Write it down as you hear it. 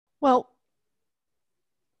Well,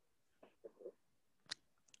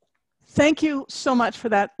 thank you so much for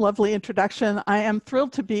that lovely introduction. I am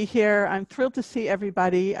thrilled to be here. I'm thrilled to see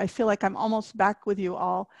everybody. I feel like I'm almost back with you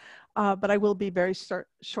all, but I will be very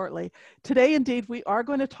shortly. Today, indeed, we are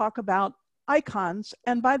going to talk about icons,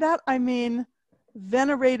 and by that I mean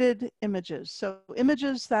venerated images. So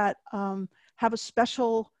images that have a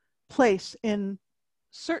special place in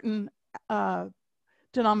certain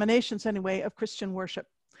denominations, anyway, of Christian worship.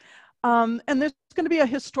 And there's going to be a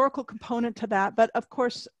historical component to that, but of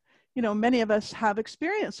course, you know, many of us have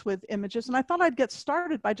experience with images, and I thought I'd get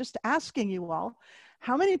started by just asking you all,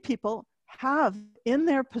 how many people have in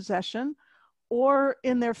their possession or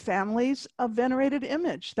in their families a venerated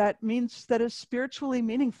image that means that is spiritually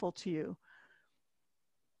meaningful to you?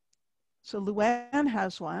 So Luann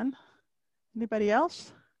has one. Anybody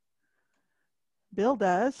else? Bill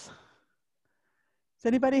does. Does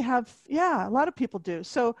anybody have? Yeah, a lot of people do.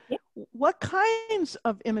 So what kinds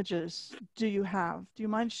of images do you have? Do you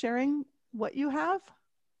mind sharing what you have?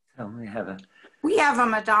 We have a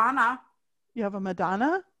Madonna. You have a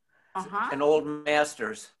Madonna? Uh-huh. An old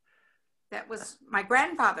Masters. That was my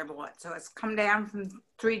grandfather bought, so it's come down from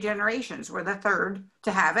 3 generations. We're the 3rd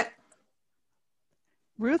to have it.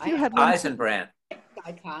 Ruth, you had one. Eisenbrand.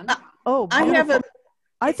 Icon. Oh, beautiful.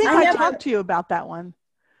 I think I talked to you about that one.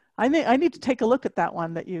 I need to take a look at that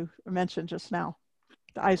one that you mentioned just now,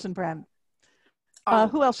 the Eisenbrand.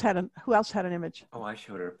 Who else had an image? Oh, I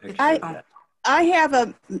showed her a picture of that. I have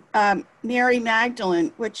a Mary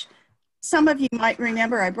Magdalene, which some of you might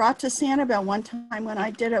remember I brought to Sanibel one time when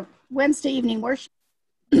I did a Wednesday evening worship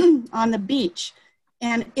on the beach.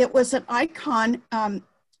 And it was an icon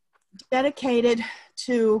dedicated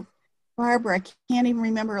to Barbara. I can't even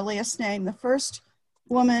remember her last name. The first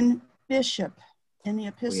woman bishop in the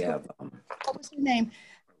Episcopal. What was her name?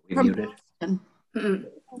 From Boston.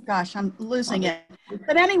 Oh gosh, I'm losing it.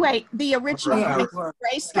 But anyway, the original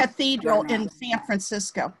Grace Cathedral in San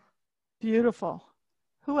Francisco. Beautiful.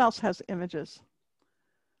 Who else has images?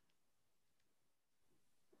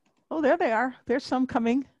 Oh, there they are. There's some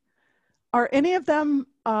coming. Are any of them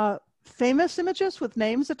famous images with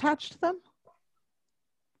names attached to them?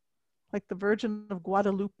 Like the Virgin of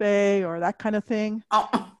Guadalupe or that kind of thing?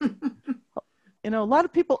 Oh. You know, a lot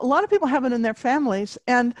of people have it in their families.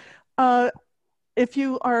 And if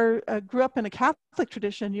you grew up in a Catholic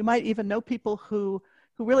tradition, you might even know people who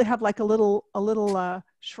really have like a little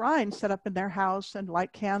shrine set up in their house and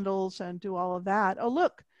light candles and do all of that. Oh,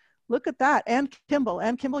 look at that. Ann Kimball,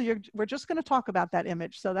 we're just going to talk about that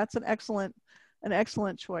image. So that's an excellent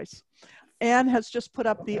choice. Ann has just put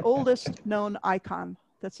up the oldest known icon.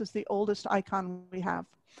 This is the oldest icon we have.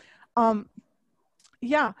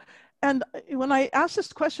 Yeah. And when I asked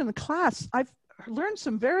this question in class, I've learned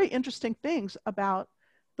some very interesting things about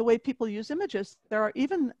the way people use images. There are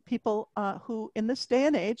even people who in this day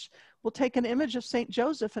and age will take an image of St.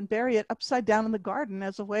 Joseph and bury it upside down in the garden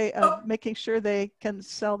as a way of making sure they can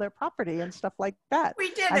sell their property and stuff like that. We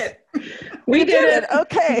did it. We did it.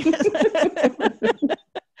 Okay.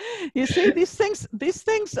 You see, these things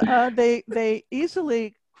they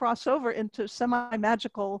easily cross over into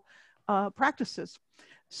semi-magical practices.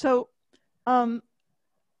 So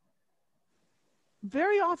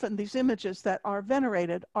very often these images that are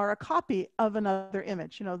venerated are a copy of another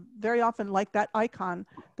image. You know, very often like that icon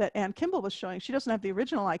that Ann Kimball was showing, she doesn't have the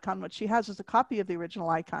original icon. What she has is a copy of the original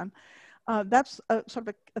icon. That's sort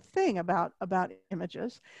of a thing about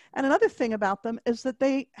images. And another thing about them is that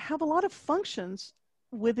they have a lot of functions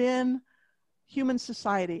within human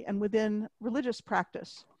society and within religious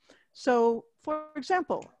practice. So, for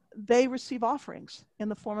example, they receive offerings in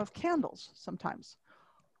the form of candles sometimes.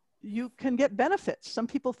 You can get benefits. Some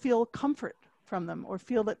people feel comfort from them or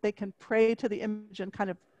feel that they can pray to the image and kind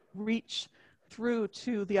of reach through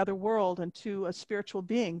to the other world and to a spiritual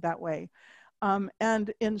being that way.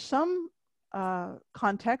 And in some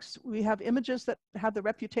contexts, we have images that have the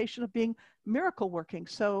reputation of being miracle working.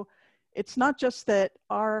 So it's not just that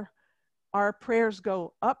our prayers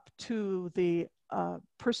go up to the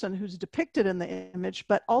person who's depicted in the image,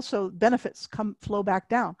 but also benefits flow back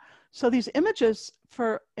down. So these images,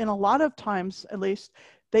 in a lot of times at least,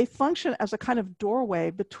 they function as a kind of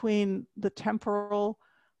doorway between the temporal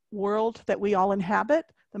world that we all inhabit,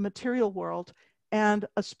 the material world, and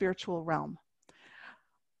a spiritual realm.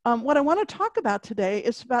 What I want to talk about today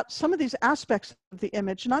is about some of these aspects of the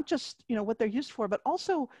image, not just what they're used for, but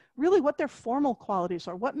also really what their formal qualities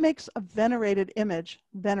are, what makes a venerated image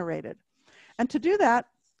venerated. And to do that,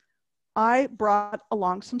 I brought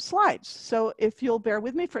along some slides. So if you'll bear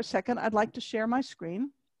with me for a second, I'd like to share my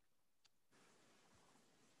screen.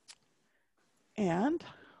 And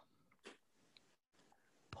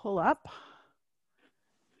pull up.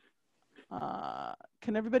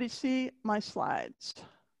 Can everybody see my slides?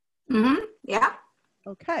 Mm-hmm. Yeah.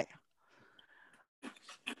 Okay.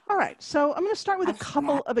 All right, so I'm going to start with a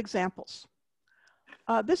couple of examples.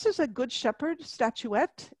 This is a Good Shepherd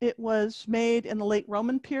statuette. It was made in the late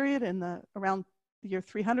Roman period around the year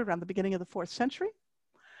 300, around the beginning of the 4th century.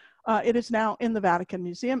 It is now in the Vatican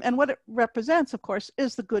Museum, and what it represents, of course,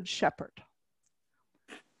 is the Good Shepherd.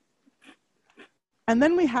 And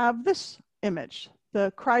then we have this image,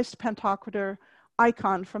 the Christ Pantocrator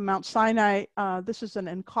icon from Mount Sinai. This is an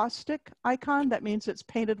encaustic icon. That means it's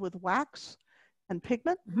painted with wax and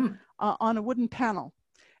pigment on a wooden panel.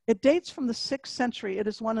 It dates from the 6th century. It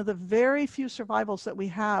is one of the very few survivals that we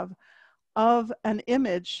have of an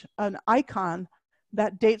image, an icon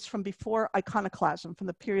that dates from before iconoclasm, from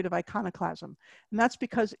the period of iconoclasm. And that's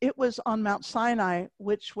because it was on Mount Sinai,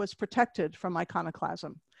 which was protected from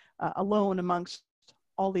iconoclasm, alone amongst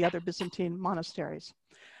all the other Byzantine monasteries.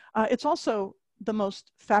 It's also the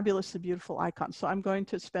most fabulously beautiful icon, so I'm going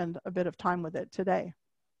to spend a bit of time with it today.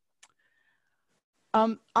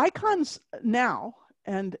 Icons now,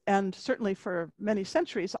 and certainly for many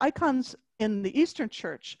centuries, icons in the Eastern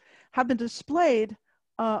Church have been displayed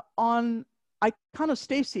on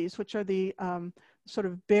iconostases, which are the sort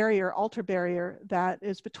of altar barrier that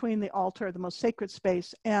is between the altar, the most sacred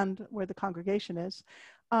space, and where the congregation is.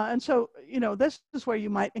 And so, you know, this is where you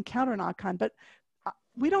might encounter an icon, but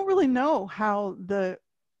we don't really know how the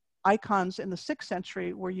icons in the 6th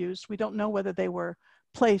century were used. We don't know whether they were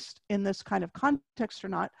placed in this kind of context or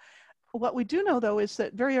not. What we do know, though, is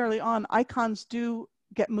that very early on, icons do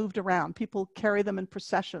get moved around. People carry them in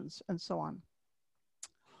processions and so on.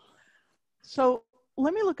 So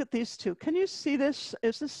let me look at these two. Can you see this?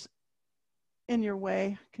 Is this in your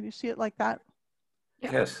way? Can you see it like that?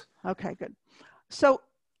 Yes. Okay, good. So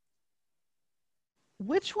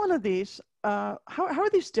which one of these, how are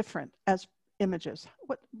these different as images?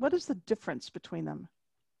 What is the difference between them?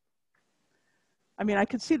 I mean, I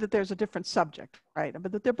can see that there's a different subject, right?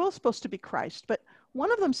 But that they're both supposed to be Christ, but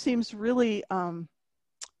one of them seems really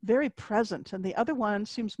very present and the other one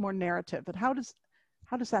seems more narrative. And how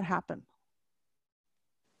does that happen?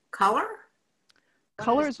 Color?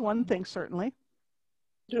 Color is one thing, certainly.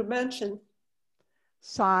 Dimension.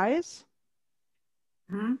 Size.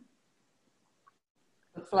 Mm-hmm.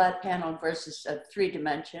 A flat panel versus a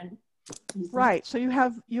 3-dimension. Right. So you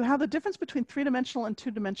have the difference between 3-dimensional and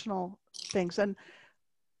 2-dimensional things. And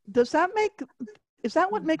is that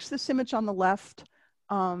what makes this image on the left?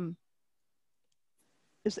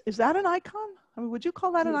 Is that an icon? I mean, would you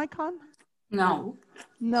call that an icon? No.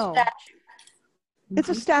 No. Statue. It's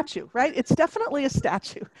a statue, right? It's definitely a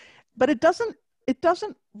statue, but it doesn't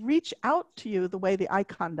reach out to you the way the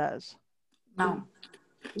icon does. No.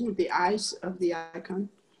 The eyes of the icon.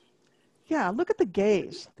 Yeah, look at the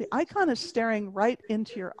gaze. The icon is staring right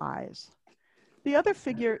into your eyes. The other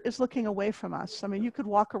figure is looking away from us. I mean, you could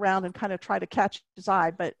walk around and kind of try to catch his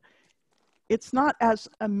eye, but it's not as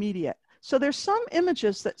immediate. So there's some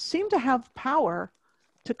images that seem to have power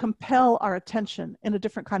to compel our attention in a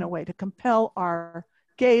different kind of way, to compel our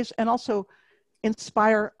gaze and also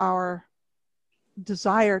inspire our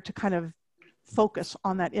desire to kind of focus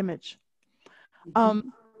on that image. I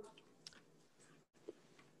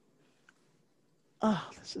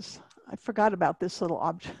forgot about this little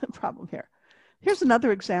object problem here. Here's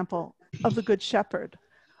another example of the Good Shepherd.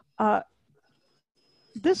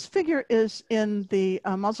 This figure is in the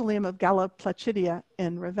mausoleum of Galla Placidia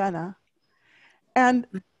in Ravenna. And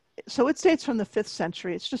so it dates from the 5th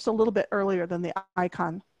century. It's just a little bit earlier than the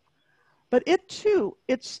icon. But it too,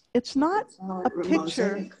 it's not a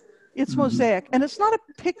picture, mosaic. It's mosaic. And it's not a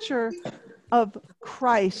picture of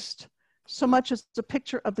Christ so much as a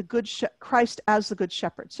picture of the Christ as the Good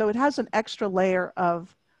Shepherd. So it has an extra layer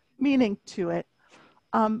of meaning to it.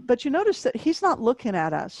 But you notice that he's not looking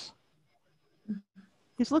at us.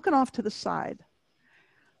 He's looking off to the side.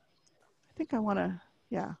 I think I want to,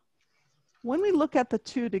 yeah. When we look at the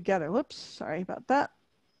two together, whoops, sorry about that.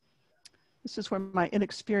 This is where my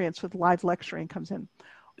inexperience with live lecturing comes in.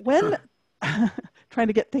 When, trying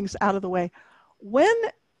to get things out of the way, when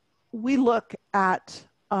we look at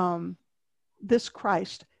this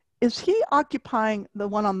Christ, is he occupying, the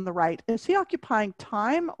one on the right, is he occupying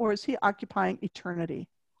time or is he occupying eternity?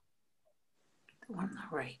 The one on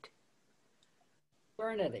the right.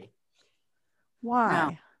 Eternity. Why?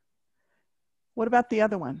 No. What about the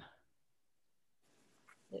other one?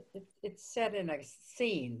 It's set in a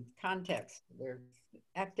scene, context. There's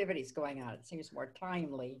activities going on. It seems more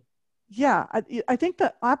timely. Yeah, I think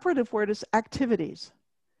the operative word is activities.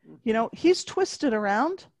 You know, he's twisted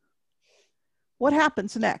around, what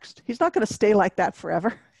happens next? He's not going to stay like that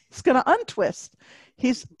forever. He's going to untwist.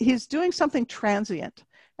 He's doing something transient,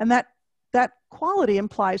 and that quality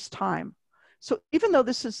implies time. So even though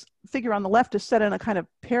this figure on the left is set in a kind of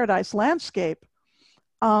paradise landscape,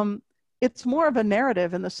 it's more of a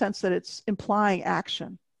narrative in the sense that it's implying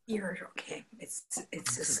action. You're okay. It's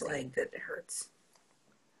this leg that hurts.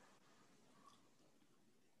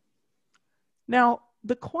 Now,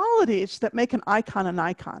 the qualities that make an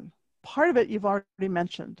icon, part of it you've already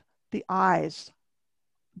mentioned, the eyes,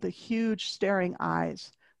 the huge staring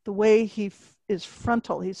eyes, the way he is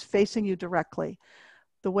frontal, he's facing you directly,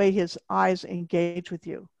 the way his eyes engage with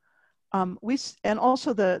you. And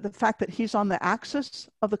also the fact that he's on the axis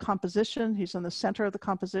of the composition, he's in the center of the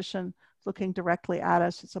composition, looking directly at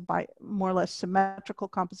us. It's a more or less symmetrical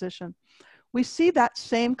composition. We see that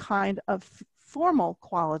same kind of formal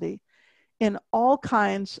quality in all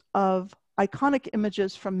kinds of iconic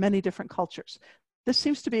images from many different cultures. This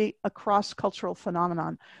seems to be a cross-cultural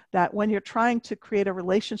phenomenon, that when you're trying to create a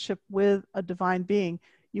relationship with a divine being,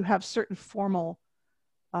 you have certain formal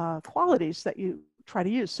qualities that you try to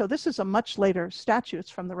use. So this is a much later statue. It's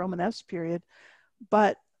from the Romanesque period,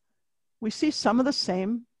 but we see some of the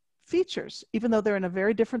same features, even though they're in a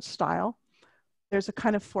very different style. There's a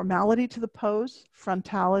kind of formality to the pose,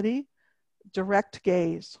 frontality, direct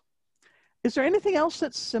gaze. Is there anything else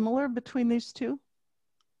that's similar between these two?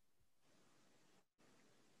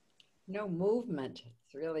 No movement.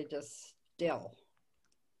 It's really just still.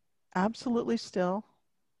 Absolutely still.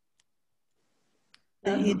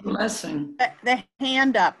 Blessing. The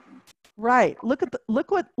hand up. Right. Look at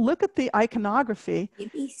the iconography.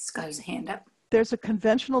 He's got his hand up. There's a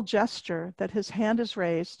conventional gesture that his hand is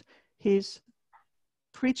raised. He's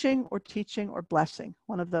preaching or teaching or blessing,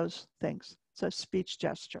 one of those things. It's a speech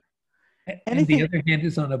gesture. And the other hand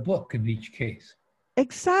is on a book in each case.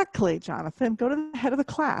 Exactly, Jonathan. Go to the head of the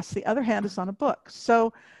class. The other hand is on a book.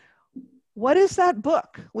 So what is that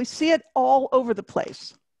book? We see it all over the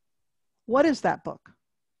place. What is that book?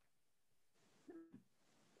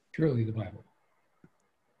 Surely the Bible.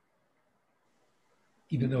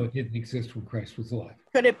 Even though it didn't exist when Christ was alive.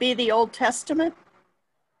 Could it be the Old Testament?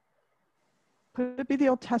 Could it be the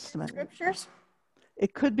Old Testament? Scriptures?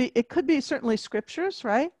 It could be certainly scriptures,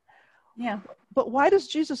 right? Yeah. But why does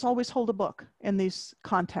Jesus always hold a book in these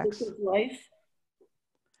contexts? Book of life.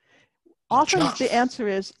 Often the answer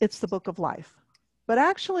is it's the book of life. But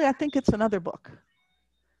actually, I think it's another book.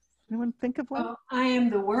 Anyone think of one? I am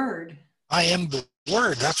the Word. I am the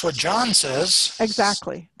Word. That's what John says.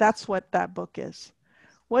 Exactly. That's what that book is.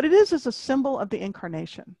 What it is a symbol of the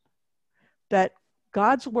Incarnation. That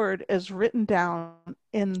God's word is written down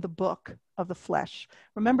in the book of the flesh.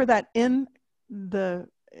 Remember that in the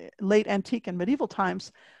late antique and medieval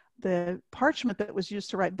times, the parchment that was used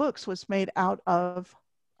to write books was made out of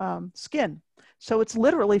skin. So it's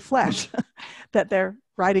literally flesh that they're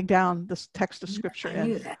writing down this text of scripture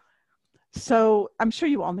in. So I'm sure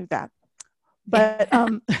you all knew that. But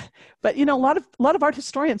but you know, a lot of art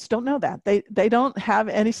historians don't know that. They don't have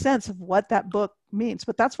any sense of what that book means.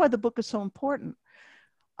 But that's why the book is so important.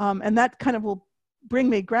 And that kind of will bring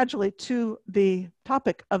me gradually to the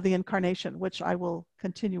topic of the Incarnation, which I will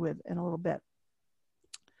continue with in a little bit.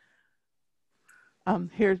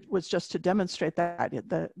 Here was just to demonstrate that,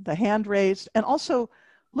 the hand raised. And also,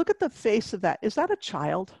 look at the face of that. Is that a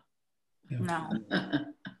child? No.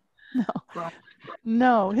 No.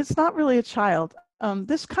 No, it's not really a child.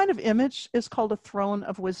 This kind of image is called a throne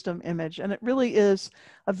of wisdom image. And it really is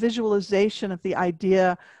a visualization of the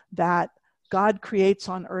idea that God creates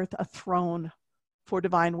on earth a throne for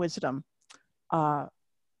divine wisdom.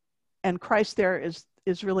 And Christ there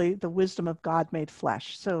is really the wisdom of God made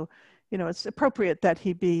flesh. So, you know, it's appropriate that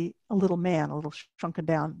he be a little man, a little shrunken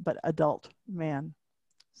down, but adult man.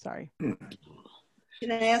 Sorry. Can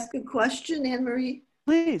I ask a question, Anne Marie?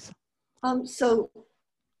 Please. So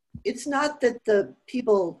it's not that the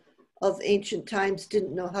people of ancient times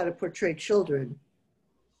didn't know how to portray children.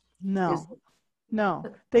 No, no,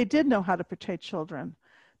 they did know how to portray children.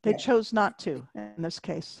 They chose not to in this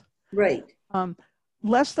case. Right.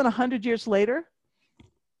 Less than 100 years later,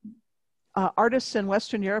 artists in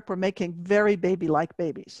Western Europe were making very baby-like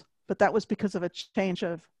babies, but that was because of a change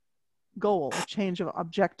of goal, a change of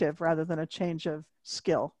objective rather than a change of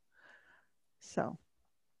skill. So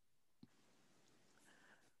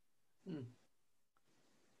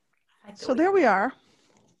there we are.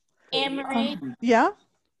 Anne Marie, Yeah?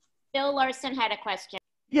 Bill Larson had a question.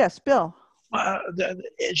 Yes, Bill.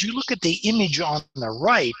 As you look at the image on the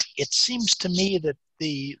right, it seems to me that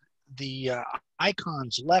the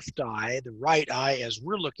icon's left eye, the right eye, as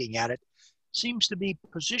we're looking at it, seems to be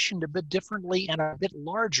positioned a bit differently and a bit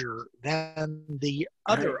larger than the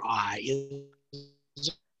other eye. Is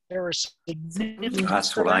there a significance?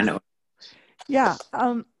 That's what I know. Yeah,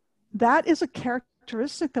 that is a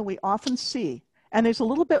characteristic that we often see. And he's a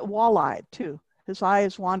little bit wall-eyed too. His eye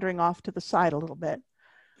is wandering off to the side a little bit.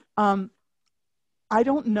 I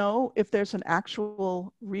don't know if there's an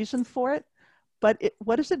actual reason for it, but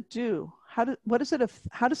what does it do? How does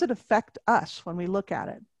it affect us when we look at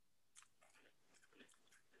it?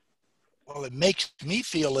 Well, it makes me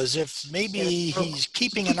feel as if maybe he's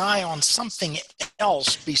keeping an eye on something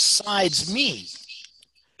else besides me.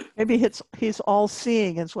 Maybe he's all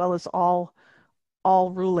seeing as well as all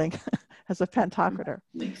ruling as a pantocrator.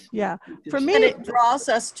 Yeah, for me, and it draws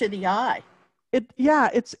us to the eye.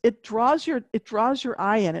 It draws your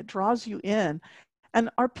eye in. It draws you in. And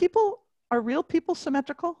are real people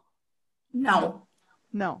symmetrical? No.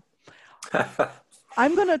 No.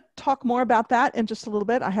 I'm going to talk more about that in just a little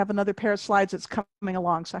bit. I have another pair of slides that's coming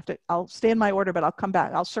along, so I'll stay in my order, but I'll come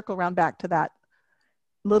back. I'll circle around back to that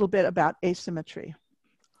little bit about asymmetry.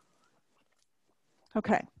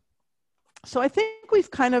 Okay. So I think we've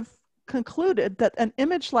kind of concluded that an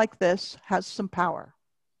image like this has some power.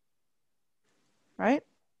 Right?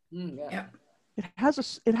 Yeah.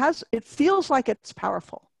 It feels like it's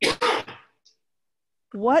powerful.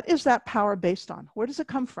 What is that power based on? Where does it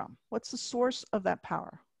come from? What's the source of that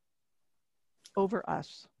power over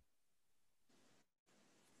us?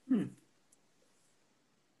 Like,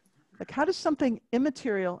 how does something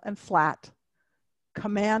immaterial and flat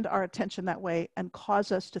command our attention that way and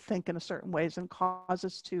cause us to think in a certain ways and cause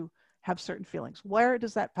us to have certain feelings? Where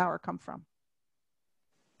does that power come from?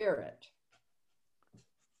 Spirit.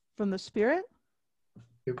 From the spirit?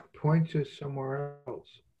 It points us somewhere else.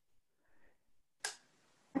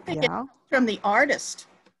 I think it's from the artist,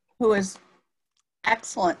 who is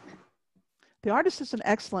excellent. The artist is an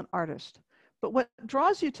excellent artist. But what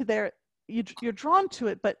draws you to there, you're drawn to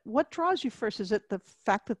it, but what draws you first? Is it the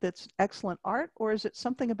fact that it's excellent art, or is it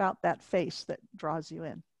something about that face that draws you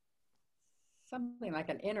in? Something like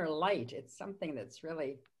an inner light. It's something that's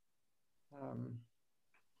really...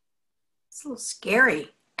 it's a little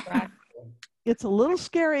scary. It's a little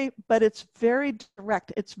scary, but it's very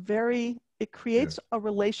direct. It creates a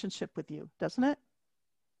relationship with you, doesn't it?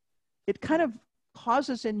 It kind of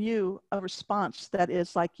causes in you a response that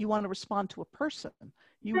is like you want to respond to a person.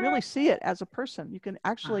 You really see it as a person. You can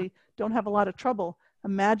actually don't have a lot of trouble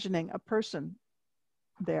imagining a person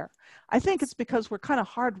there. I think it's because we're kind of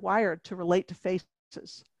hardwired to relate to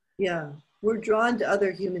faces. Yeah, we're drawn to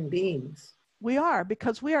other human beings. We are,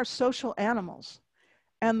 because we are social animals.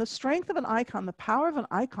 And the strength of an icon, the power of an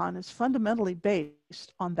icon is fundamentally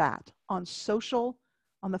based on that, on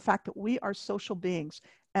the fact that we are social beings.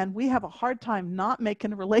 And we have a hard time not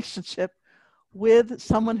making a relationship with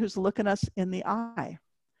someone who's looking us in the eye.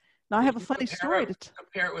 Now, I have a funny story to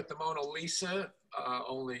compare it with the Mona Lisa,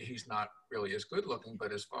 only he's not really as good looking,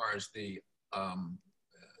 but as far as the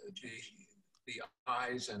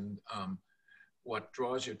eyes and what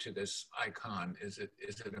draws you to this icon, is it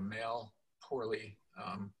a male, poorly,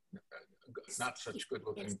 not such good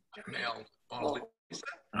looking male Mona Lisa?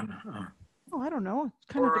 Oh, I don't know.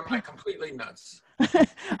 Or am I completely nuts?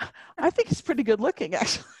 I think he's pretty good looking,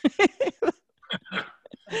 actually.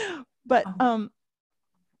 But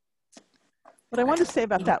what I wanted to say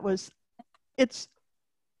about that was,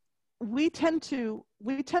 we tend to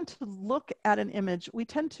look at an image, we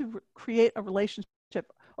tend to create a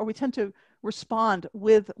relationship, or we tend to respond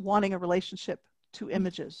with wanting a relationship to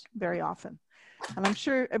images very often. And I'm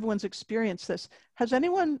sure everyone's experienced this. Has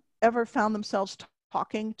anyone ever found themselves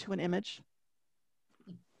talking to an image?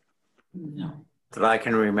 No. That I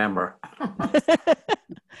can remember.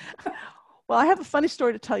 Well, I have a funny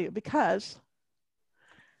story to tell you, because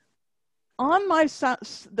on my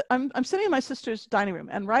I'm sitting in my sister's dining room,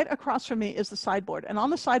 and right across from me is the sideboard, and on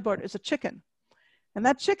the sideboard is a chicken, and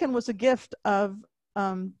that chicken was a gift of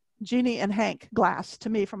Jeannie and Hank Glass to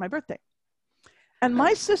me for my birthday. And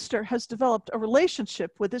my sister has developed a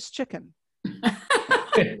relationship with this chicken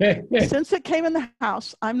since it came in the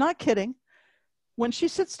house. I'm not kidding. When she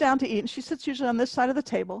sits down to eat, and she sits usually on this side of the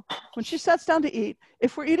table, when she sits down to eat,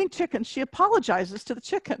 if we're eating chicken, she apologizes to the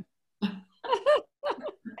chicken.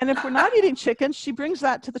 And if we're not eating chicken, she brings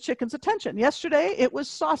that to the chicken's attention. Yesterday, it was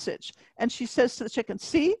sausage. And she says to the chicken,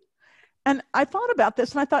 see? And I thought about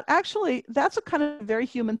this, and I thought, actually, that's a kind of very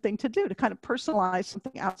human thing to do, to kind of personalize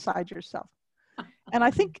something outside yourself. And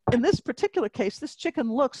I think in this particular case, this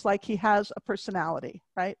chicken looks like he has a personality,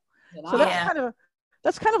 right? So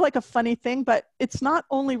that's kind of like a funny thing, but it's not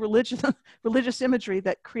only religious imagery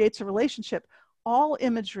that creates a relationship. All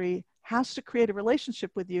imagery has to create a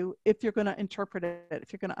relationship with you if you're going to interpret it,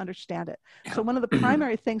 if you're going to understand it. So one of the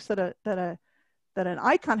primary things that an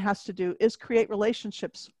icon has to do is create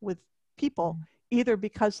relationships with people, either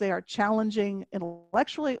because they are challenging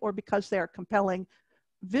intellectually, or because they are compelling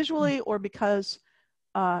visually, or because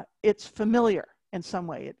it's familiar in some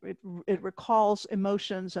way. It recalls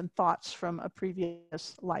emotions and thoughts from a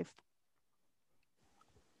previous life.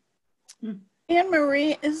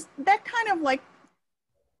 Anne-Marie, is that kind of like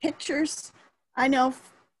pictures? I know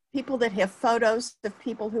people that have photos of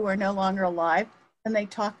people who are no longer alive, and they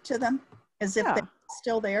talk to them as if they're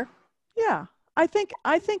still there. Yeah, I think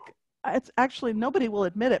it's actually, nobody will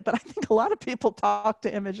admit it, but I think a lot of people talk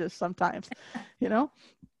to images sometimes, you know.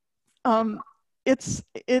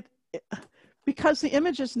 Because the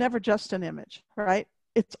image is never just an image, right?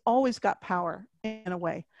 It's always got power in a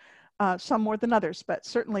way, some more than others, but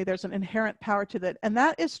certainly there's an inherent power to that. And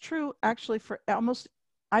that is true actually for almost,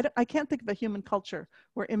 I can't think of a human culture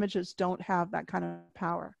where images don't have that kind of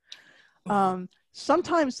power.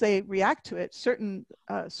 Sometimes they react to it. Certain,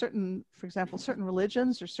 for example, certain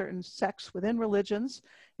religions or certain sects within religions,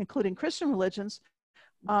 including Christian religions,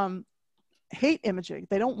 hate imaging.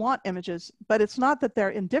 They don't want images, but it's not that they're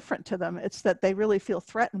indifferent to them. It's that they really feel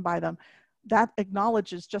threatened by them. That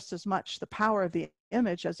acknowledges just as much the power of the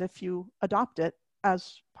image as if you adopt it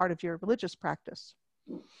as part of your religious practice.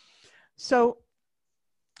 So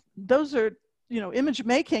those are, you know, image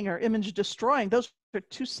making or image destroying, those are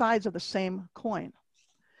two sides of the same coin.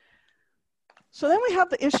 So then we have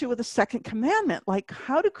the issue with the second commandment. Like,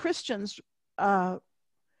 how do Christians, how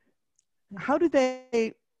do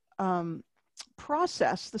they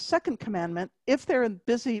process the second commandment if they're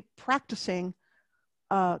busy practicing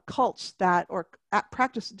cults that, or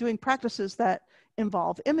doing practices that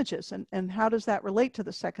involve images, and how does that relate to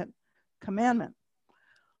the second commandment?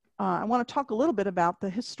 I want to talk a little bit about the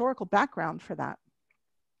historical background for that.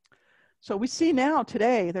 So we see now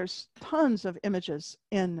today there's tons of images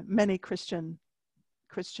in many Christian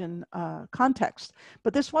contexts,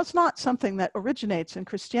 but this was not something that originates in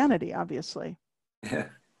Christianity, obviously.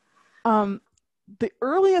 The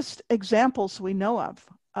earliest examples we know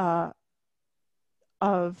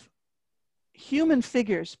of human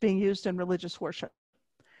figures being used in religious worship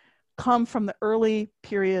come from the early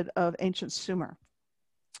period of ancient Sumer.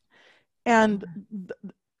 And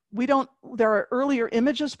there are earlier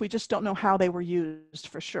images, we just don't know how they were used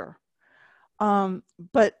for sure.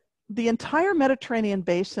 But the entire Mediterranean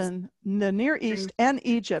basin, the Near East and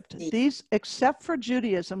Egypt, these, except for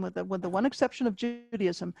Judaism, with the one exception of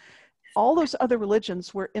Judaism, all those other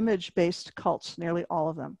religions were image-based cults, nearly all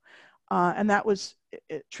of them. And that was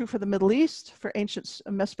true for the Middle East, for ancient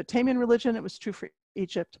Mesopotamian religion, it was true for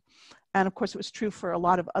Egypt. And of course, it was true for a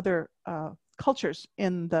lot of other cultures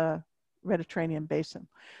in the Mediterranean basin.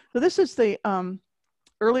 So this is the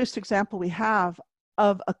earliest example we have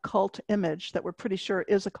of a cult image that we're pretty sure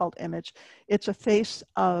is a cult image. It's a face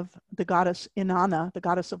of the goddess Inanna, the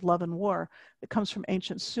goddess of love and war, that comes from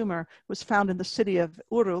ancient Sumer. It was found in the city of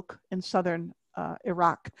Uruk in southern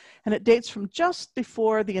Iraq, and it dates from just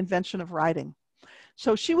before the invention of writing.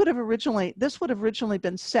 So this would have originally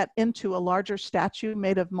been set into a larger statue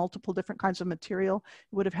made of multiple different kinds of material.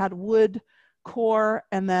 It would have had wood core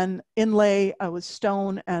and then inlay with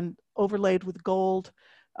stone and overlaid with gold.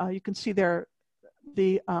 You can see there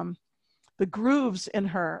the grooves in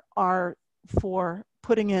her are for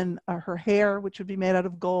putting in her hair, which would be made out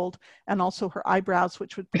of gold, and also her eyebrows,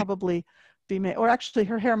 which would probably be made, or actually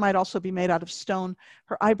her hair might also be made out of stone.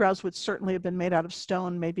 Her eyebrows would certainly have been made out of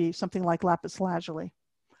stone, maybe something like lapis lazuli.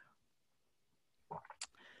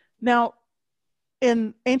 Now,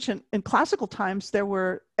 in classical times,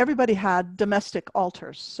 everybody had domestic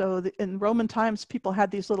altars. So in Roman times, people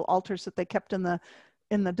had these little altars that they kept in the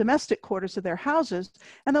domestic quarters of their houses,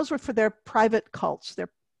 and those were for their private cults, their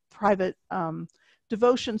private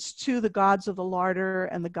devotions to the gods of the larder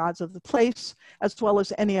and the gods of the place, as well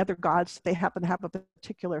as any other gods they happen to have a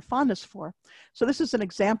particular fondness for. So this is an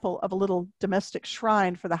example of a little domestic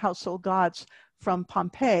shrine for the household gods from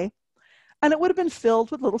Pompeii, and it would have been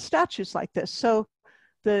filled with little statues like this. So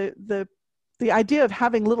the idea of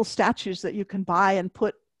having little statues that you can buy and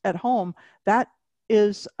put at home, that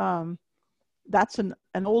is that's an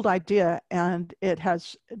old idea, and it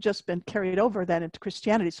has just been carried over then into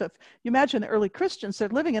Christianity. So if you imagine the early Christians, they're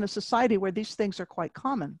living in a society where these things are quite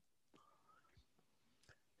common.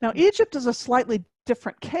 Now, Egypt is a slightly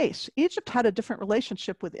different case. Egypt had a different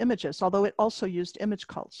relationship with images, although it also used image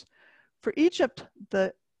cults. For Egypt,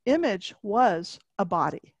 the image was a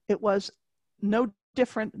body. It was no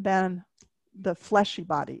different than the fleshy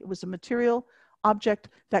body. It was a material object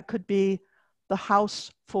that could be the house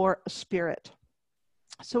for a spirit.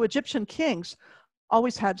 So Egyptian kings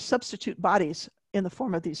always had substitute bodies in the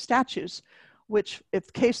form of these statues, which, if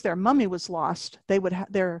in case their mummy was lost, they would have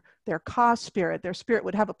their Ka spirit, their spirit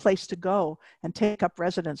would have a place to go and take up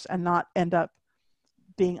residence and not end up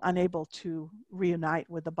being unable to reunite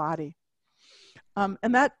with the body.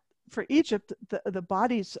 And that, for Egypt, the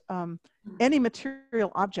bodies, any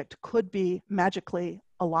material object could be magically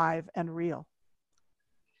alive and real.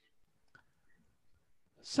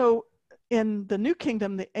 So in the New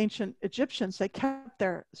Kingdom, the ancient Egyptians, they kept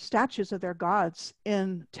their statues of their gods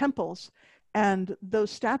in temples, and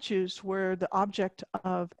those statues were the object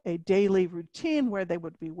of a daily routine where they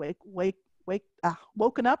would be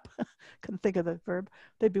woken up. Couldn't think of the verb.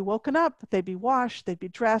 They'd be woken up, they'd be washed, they'd be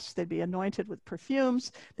dressed, they'd be anointed with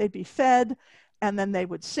perfumes, they'd be fed, and then they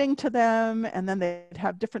would sing to them, and then they'd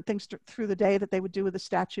have different things through the day that they would do with the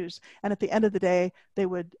statues. And at the end of the day, they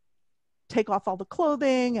would take off all the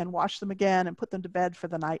clothing and wash them again and put them to bed for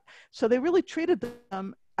the night. So they really treated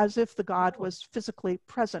them as if the god was physically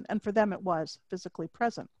present, and for them it was physically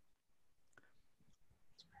present.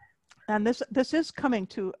 And this is coming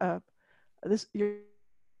to it's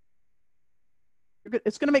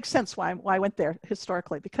going to make sense why I went there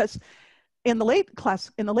historically, because in the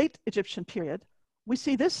late Egyptian period, we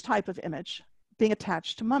see this type of image being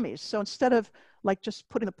attached to mummies. So instead of like just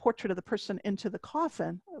putting the portrait of the person into the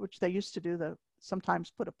coffin, which they used to do, sometimes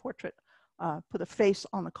put a portrait, put a face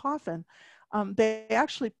on the coffin, they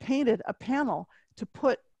actually painted a panel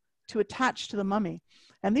to attach to the mummy.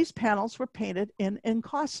 And these panels were painted in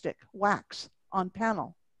encaustic wax on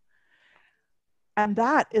panel. And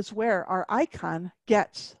that is where our icon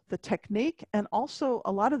gets the technique, and also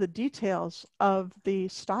a lot of the details of the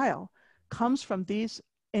style comes from these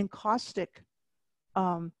encaustic,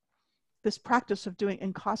 this practice of doing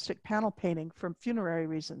encaustic panel painting for funerary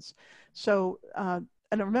reasons. So, and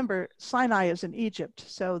remember, Sinai is in Egypt,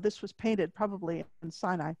 so this was painted probably in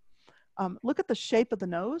Sinai. Look at the shape of the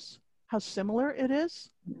nose, how similar it is.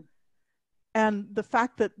 And the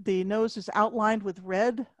fact that the nose is outlined with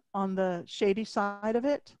red on the shady side of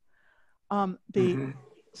it, the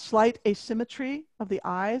slight asymmetry of the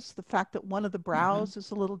eyes, the fact that one of the brows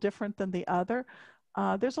is a little different than the other.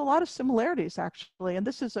 There's a lot of similarities, actually, and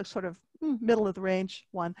this is a sort of middle of the range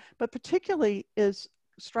one, but particularly is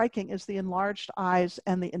striking is the enlarged eyes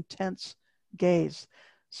and the intense gaze.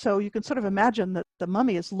 So you can sort of imagine that the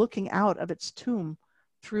mummy is looking out of its tomb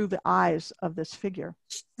through the eyes of this figure.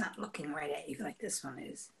 It's not looking right at you like this one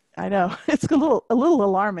is. I know, it's a little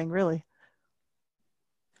alarming, really.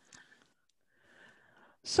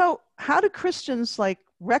 So how do Christians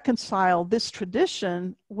reconcile this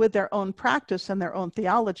tradition with their own practice and their own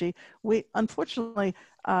theology? We, unfortunately,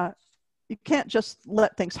 you can't just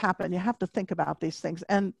let things happen. You have to think about these things.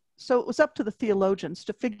 And so it was up to the theologians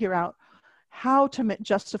to figure out how to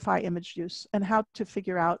justify image use and how to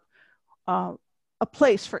figure out a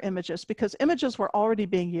place for images, because images were already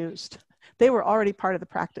being used. They were already part of the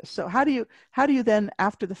practice. So how do you then,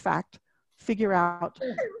 after the fact, figure out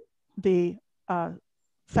the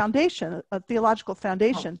foundation, a theological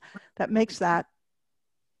foundation that makes that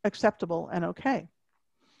acceptable and okay?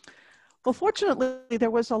 Well, fortunately,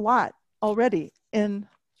 there was a lot already in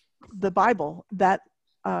the Bible that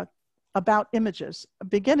about images,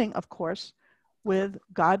 beginning, of course, with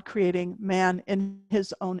God creating man in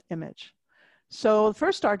his own image. So the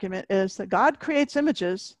first argument is that God creates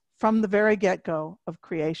images from the very get-go of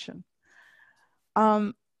creation.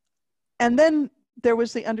 And then there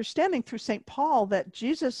was the understanding through St. Paul that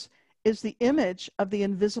Jesus is the image of the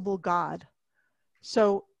invisible God.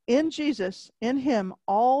 So in Jesus, in him,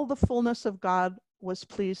 all the fullness of God was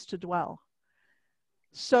pleased to dwell.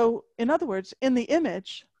 So in other words, in the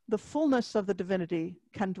image, the fullness of the divinity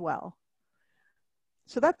can dwell.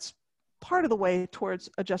 So that's part of the way towards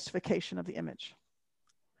a justification of the image.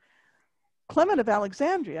 Clement of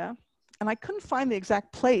Alexandria, and I couldn't find the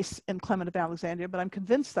exact place in Clement of Alexandria, but I'm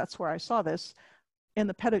convinced that's where I saw this, in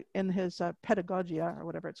his Pedagogia, or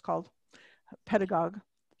whatever it's called, Pedagogue.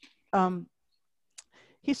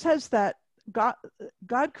 He says that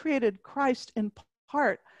God created Christ in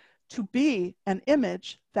part to be an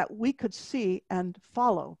image that we could see and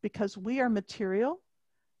follow, because we are material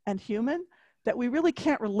and human, that we really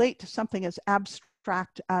can't relate to something as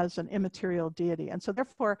abstract as an immaterial deity. And so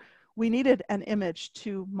therefore, we needed an image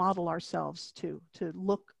to model ourselves to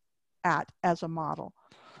look at as a model.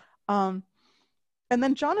 And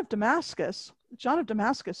then John of Damascus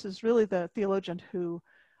is really the theologian who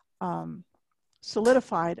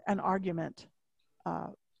solidified an argument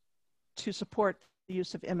to support the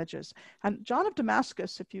use of images. And John of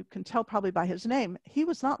Damascus, if you can tell probably by his name, he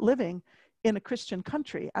was not living in a Christian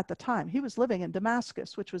country at the time. He was living in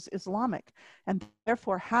Damascus, which was Islamic, and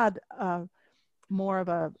therefore had more of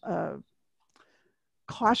a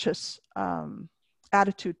cautious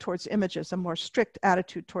attitude towards images, a more strict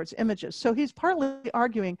attitude towards images. So he's partly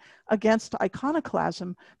arguing against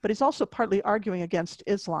iconoclasm, but he's also partly arguing against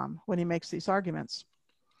Islam when he makes these arguments.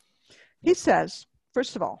 He says,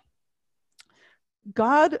 first of all,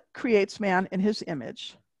 God creates man in his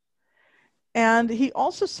image. And he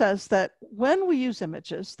also says that when we use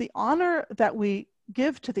images, the honor that we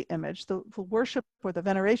give to the image, the worship or the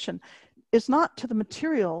veneration, is not to the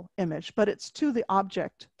material image, but it's to the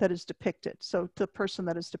object that is depicted, so to the person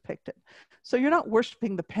that is depicted. So you're not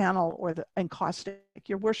worshiping the panel or the encaustic,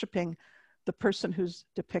 you're worshiping the person who's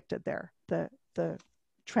depicted there, the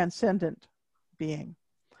transcendent being.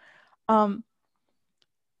 And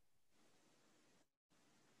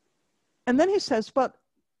then he says, but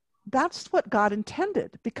that's what God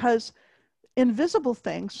intended, because invisible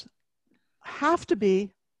things have to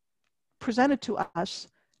be presented to us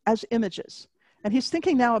as images. And he's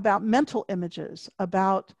thinking now about mental images,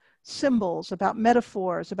 about symbols, about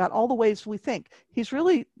metaphors, about all the ways we think. He's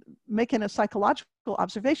really making a psychological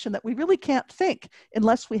observation that we really can't think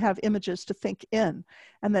unless we have images to think in,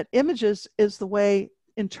 and that images is the way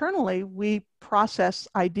internally we process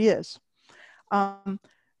ideas.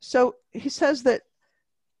 So he says that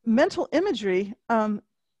mental imagery,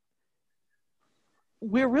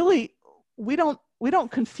 we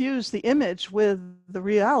don't confuse the image with the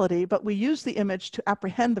reality, but we use the image to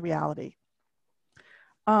apprehend the reality.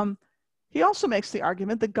 He also makes the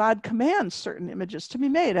argument that God commands certain images to be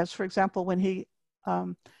made, as for example, when he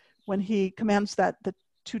commands that the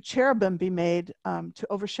 2 cherubim be made to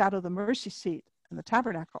overshadow the mercy seat in the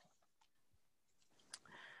tabernacle.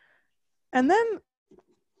 And then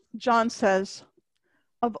John says,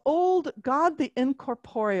 of old, God the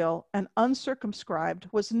incorporeal and uncircumscribed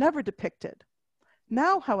was never depicted.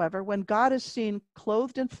 Now, however, when God is seen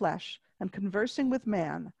clothed in flesh and conversing with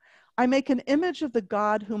man, I make an image of the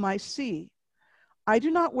God whom I see. I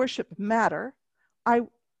do not worship matter. I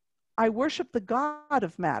worship the God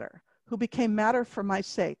of matter, who became matter for my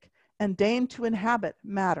sake and deigned to inhabit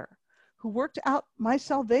matter, who worked out my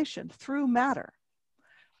salvation through matter.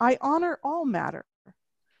 I honor all matter.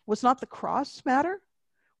 Was not the cross matter?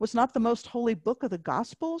 Was not the most holy book of the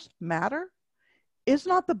Gospels matter? Is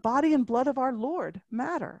not the body and blood of our Lord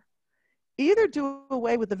matter? Either do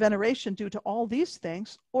away with the veneration due to all these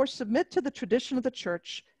things, or submit to the tradition of the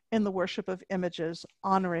church in the worship of images,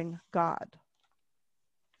 honoring God.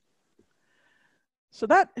 So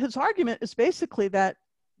that his argument is basically that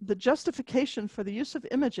the justification for the use of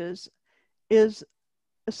images is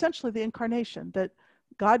essentially the incarnation, that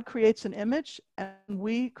God creates an image and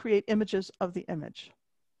we create images of the image.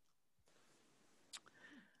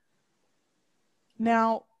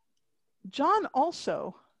 Now, John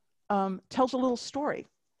also tells a little story.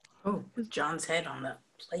 Oh, with John's head on the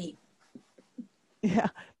plate. Yeah,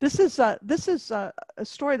 this is a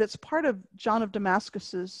story that's part of John of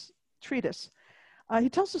Damascus's treatise. He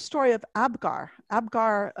tells the story of Abgar,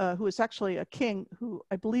 who is actually a king who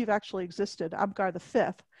I believe actually existed, Abgar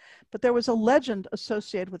V. But there was a legend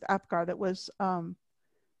associated with Abgar that was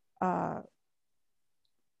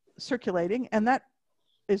circulating, and that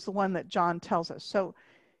is the one that John tells us. So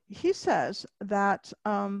he says that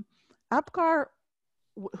Abgar,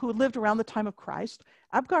 who lived around the time of Christ,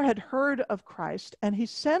 Abgar had heard of Christ, and he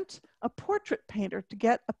sent a portrait painter to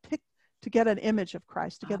get an image of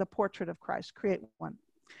Christ, to get a portrait of Christ, create one.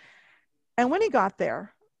 And when he got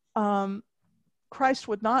there, Christ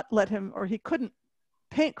would not let him, or he couldn't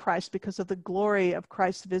paint Christ because of the glory of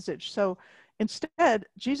Christ's visage. So instead,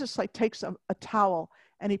 Jesus takes a towel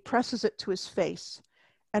and he presses it to his face.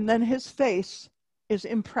 And then his face is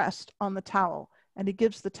impressed on the towel. And he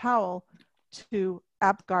gives the towel to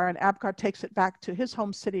Abgar, and Abgar takes it back to his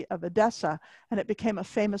home city of Edessa, and it became a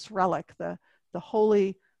famous relic, the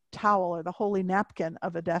holy towel or the holy napkin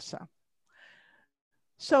of Edessa.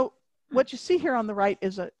 So what you see here on the right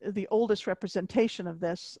is the oldest representation of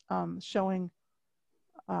this, showing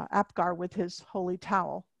Abgar with his holy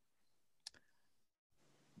towel.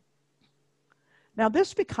 Now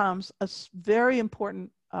this becomes a very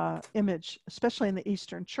important image, especially in the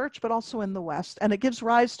Eastern Church, but also in the West. And it gives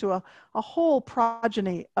rise to a whole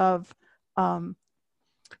progeny of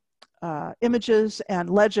images and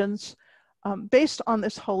legends based on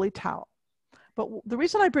this holy towel. But the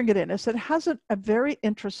reason I bring it in is that it has a very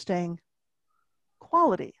interesting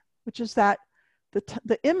quality, which is that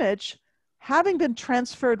the image, having been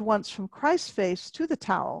transferred once from Christ's face to the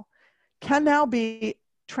towel, can now be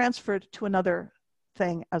transferred to another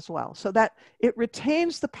thing as well, so that it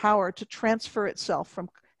retains the power to transfer itself from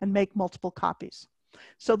and make multiple copies.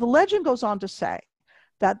 So the legend goes on to say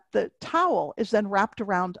that the towel is then wrapped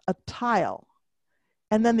around a tile,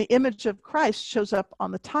 and then the image of Christ shows up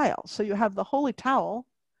on the tile. So you have the holy towel,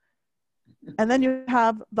 and then you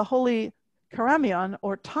have the holy keramion,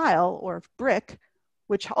 or tile, or brick,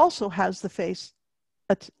 which also has the face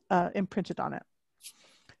imprinted on it.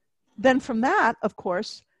 Then from that, of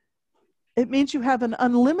course, it means you have an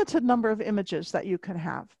unlimited number of images that you can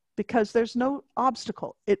have, because there's no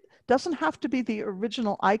obstacle. It doesn't have to be the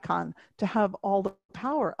original icon to have all the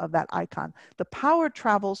power of that icon. The power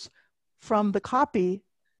travels from the copy,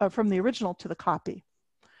 from the original to the copy.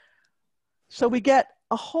 So we get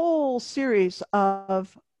a whole series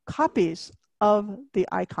of copies of the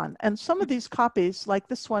icon. And some of these copies, like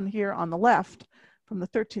this one here on the left from the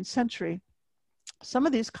 13th century, some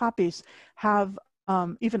of these copies have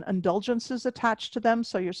even indulgences attached to them.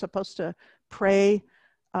 So you're supposed to pray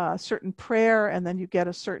a certain prayer, and then you get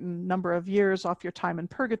a certain number of years off your time in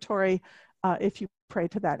purgatory if you pray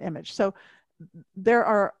to that image. So there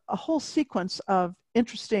are a whole sequence of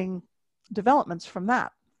interesting developments from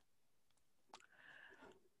that.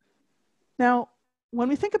 Now, when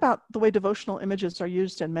we think about the way devotional images are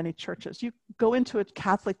used in many churches, you go into a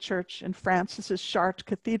Catholic church in France, this is Chartres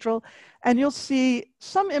Cathedral, and you'll see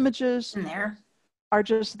some images In there. are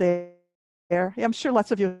just there. Yeah, I'm sure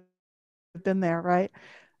lots of you have been there, right?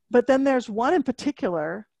 But then there's one in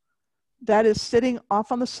particular that is sitting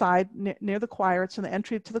off on the side near the choir. It's in the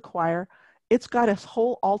entry to the choir. It's got a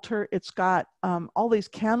whole altar. It's got all these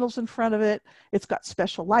candles in front of it. It's got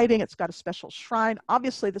special lighting. It's got a special shrine.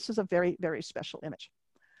 Obviously, this is a very, very special image.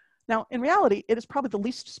 Now, in reality, it is probably the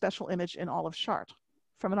least special image in all of Chartres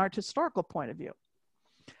from an art historical point of view.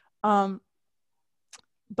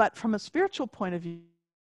 But from a spiritual point of view,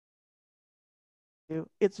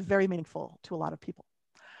 it's very meaningful to a lot of people.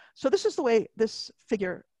 So this is the way this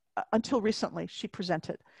figure, until recently, she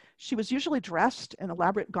presented. She was usually dressed in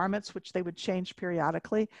elaborate garments, which they would change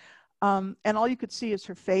periodically. And all you could see is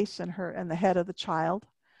her face and the head of the child.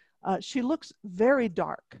 She looks very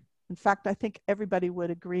dark. In fact, I think everybody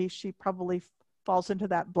would agree she probably falls into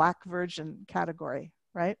that Black Virgin category,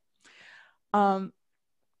 right?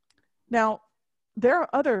 Now, there are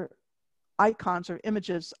other icons or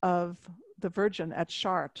images of the Virgin at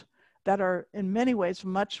Chartres that are in many ways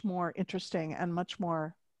much more interesting and much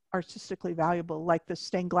more artistically valuable, like this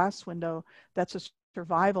stained glass window that's a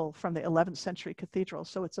survival from the 11th century cathedral.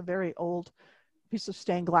 So it's a very old piece of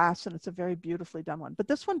stained glass, and it's a very beautifully done one. But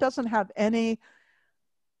this one doesn't have any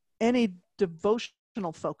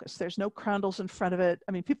devotional focus. There's no crandles in front of it.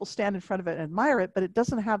 I mean, people stand in front of it and admire it, but it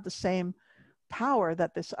doesn't have the same power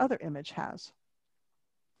that this other image has.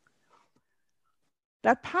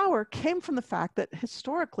 That power came from the fact that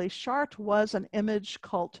historically Chartres was an image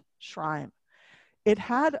cult shrine. It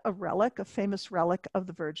had a relic, a famous relic of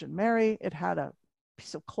the Virgin Mary. It had a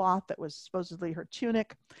piece of cloth that was supposedly her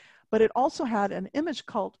tunic, but it also had an image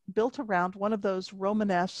cult built around one of those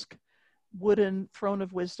Romanesque wooden throne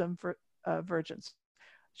of wisdom virgins.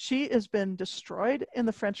 She has been destroyed in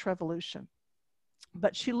the French Revolution,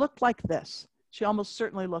 but she looked like this. She almost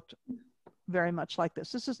certainly looked very much like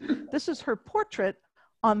this. This is her portrait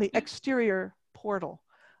on the exterior portal.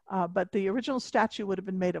 But the original statue would have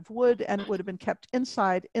been made of wood, and it would have been kept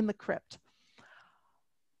inside in the crypt.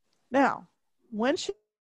 Now, when she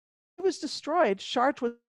was destroyed,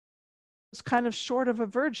 Chartres was kind of short of a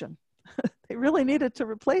virgin. They really needed to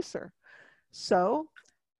replace her. So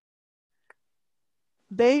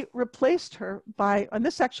they replaced her by, and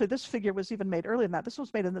this figure was even made earlier than that. This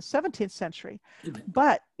was made in the 17th century,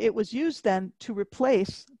 but it was used then to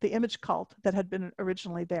replace the image cult that had been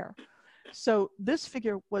originally there. So this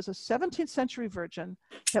figure was a 17th century virgin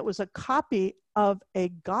that was a copy of a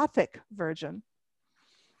Gothic virgin.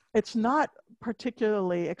 It's not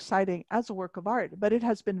particularly exciting as a work of art, but it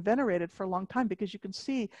has been venerated for a long time, because you can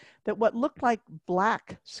see that what looked like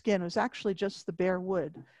black skin was actually just the bare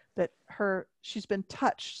wood, that she's been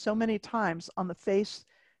touched so many times on the face,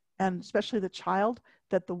 and especially the child,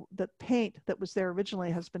 that the paint that was there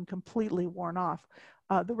originally has been completely worn off.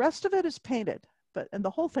 The rest of it is painted, and the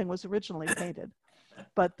whole thing was originally painted.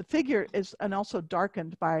 But the figure is also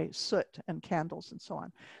darkened by soot and candles and so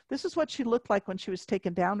on. This is what she looked like when she was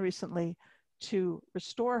taken down recently to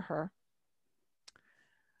restore her.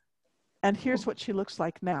 And here's what she looks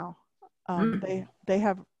like now. They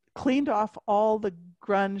have cleaned off all the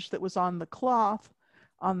grunge that was on the cloth,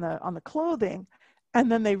 on the clothing,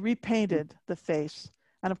 and then they repainted the face.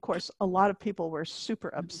 And of course, a lot of people were super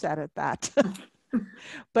upset at that.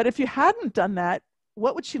 But if you hadn't done that,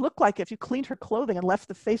 what would she look like if you cleaned her clothing and left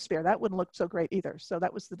the face bare? That wouldn't look so great either. So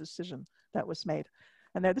that was the decision that was made.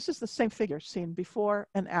 And there, this is the same figure seen before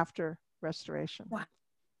and after restoration. Wow.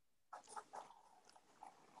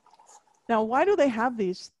 Now, why do they have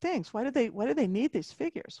these things? Why do they need these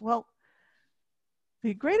figures? Well,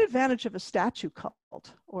 the great advantage of a statue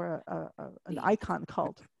cult or an icon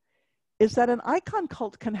cult is that an icon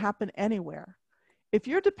cult can happen anywhere. If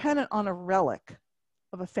you're dependent on a relic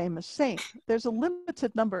of a famous saint, there's a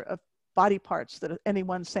limited number of body parts that any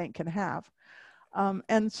one saint can have.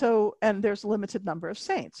 And there's a limited number of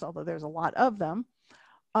saints, although there's a lot of them.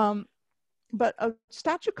 But a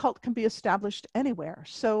statue cult can be established anywhere.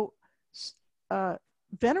 So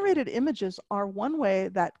venerated images are one way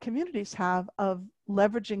that communities have of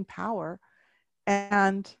leveraging power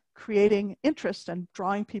and creating interest and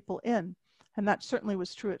drawing people in. And that certainly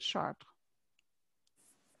was true at Chartres.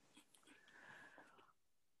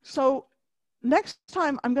 So next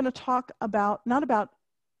time I'm going to talk about, not about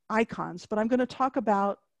icons, but I'm going to talk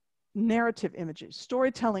about narrative images,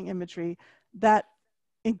 storytelling imagery that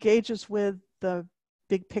engages with the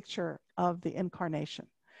big picture of the Incarnation.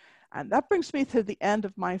 And that brings me to the end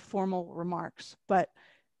of my formal remarks. But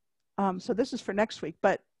so this is for next week.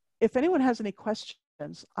 But if anyone has any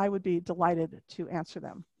questions, I would be delighted to answer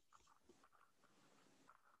them.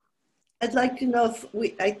 I'd like to know if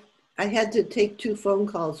I had to take 2 phone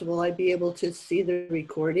calls. Will I be able to see the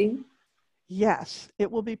recording? Yes, it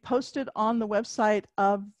will be posted on the website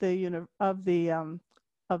of the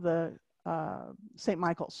St.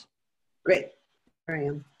 Michael's. Great. There I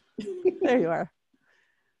am. There you are.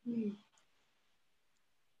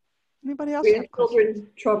 Anybody else? Grandchildren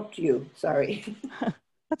trumped you. Sorry.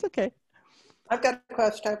 That's okay. I've got a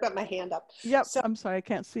question. I've got my hand up. Yep. So, I'm sorry, I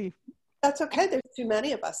can't see. That's okay. There's too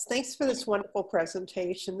many of us. Thanks for this wonderful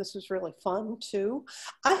presentation. This was really fun too.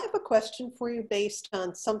 I have a question for you based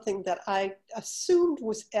on something that I assumed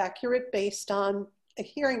was accurate based on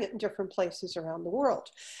hearing it in different places around the world.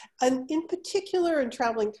 And in particular, in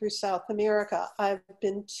traveling through South America, I've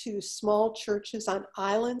been to small churches on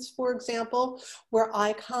islands, for example, where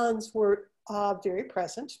icons were very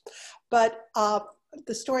present. But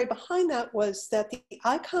the story behind that was that the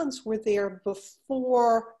icons were there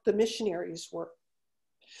before the missionaries were.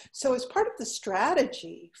 So as part of the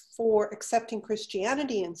strategy for accepting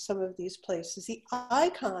Christianity in some of these places, the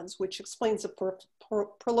icons, which explains the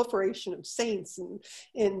proliferation of saints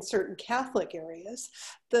in certain Catholic areas,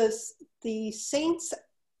 the saints,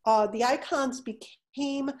 the icons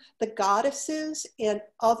became the goddesses and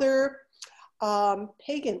other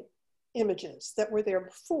pagan images that were there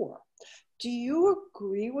before. Do you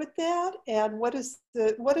agree with that? And what does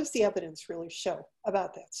the evidence really show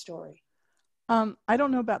about that story? I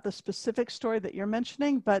don't know about the specific story that you're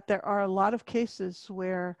mentioning, but there are a lot of cases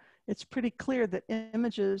where it's pretty clear that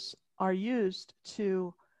images are used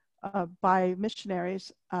to by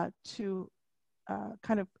missionaries to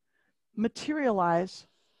kind of materialize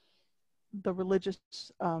the religious,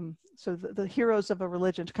 so the heroes of a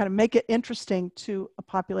religion, to kind of make it interesting to a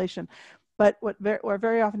population. But what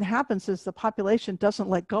very often happens is the population doesn't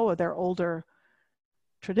let go of their older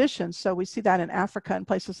traditions. So we see that in Africa and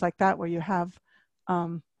places like that where you have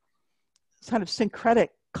kind of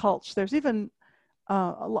syncretic cults. There's even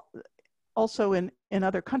also in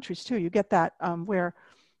other countries too, you get that where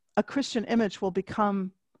a Christian image will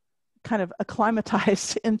become kind of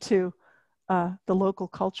acclimatized into the local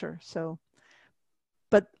culture. So,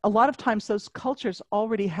 but a lot of times those cultures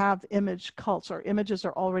already have image cults, or images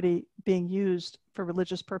are already being used for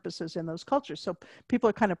religious purposes in those cultures. So people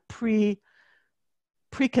are kind of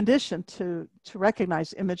preconditioned to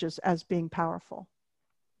recognize images as being powerful.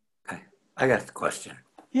 Okay, I got the question.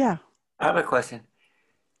 Yeah. I have a question.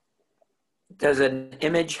 Does an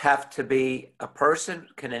image have to be a person?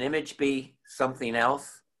 Can an image be something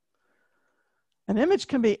else? An image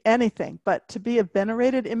can be anything, but to be a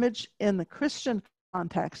venerated image in the Christian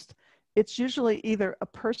context, it's usually either a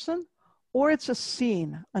person or it's a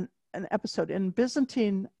scene, an episode. In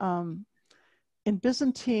Byzantine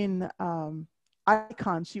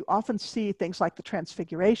icons, you often see things like the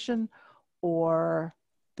Transfiguration or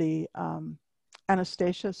the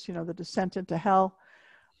Anastasius, you know, the descent into hell.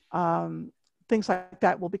 Things like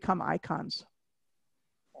that will become icons.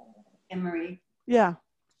 Emery. Yeah.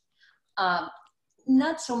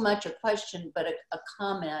 Not so much a question, but a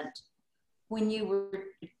comment. When you were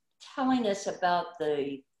telling us about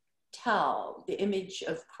the towel, the image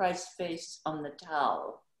of Christ's face on the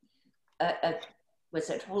towel, was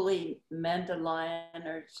it Holy Mandelion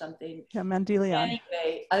or something? Yeah, Mandelion.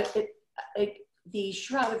 Anyway, the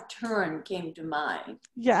Shroud of Turin came to mind.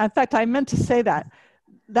 Yeah, in fact, I meant to say that.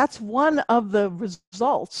 that's one of the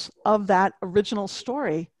results of that original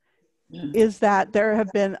story, is that there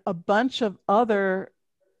have been a bunch of other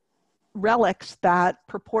relics that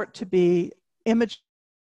purport to be images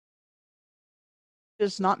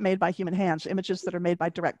not made by human hands, images that are made by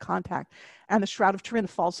direct contact. And the Shroud of Turin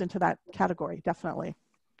falls into that category, definitely.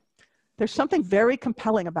 There's something very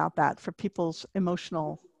compelling about that for people's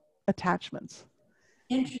emotional attachments.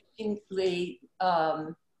 Interestingly,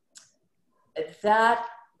 that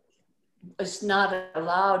was not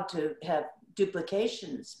allowed to have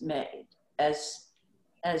duplications made, as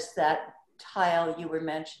that tile you were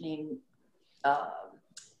mentioning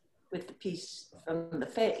with the piece from the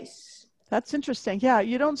face. That's interesting. Yeah,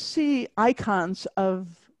 you don't see icons of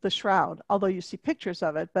the shroud, although you see pictures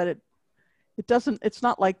of it, but it doesn't, it's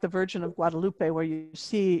not like the Virgin of Guadalupe where you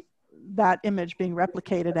see that image being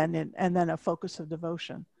replicated and then a focus of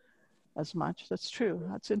devotion as much. That's true.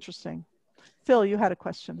 That's interesting. Phil, you had a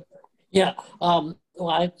question. Yeah, well,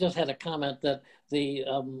 I just had a comment that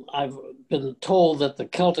I've been told that the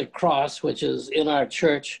Celtic cross, which is in our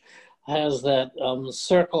church, has that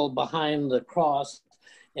circle behind the cross.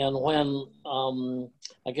 And when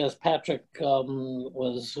I guess Patrick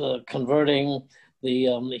was converting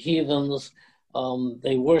the heathens,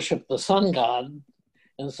 they worship the sun god.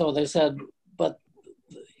 And so they said, but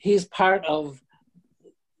he's part of,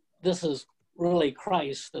 this is really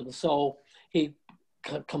Christ. And so he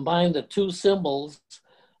combined the two symbols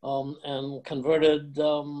and converted,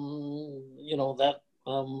 that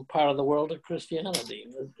part of the world to Christianity.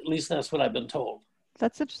 At least that's what I've been told.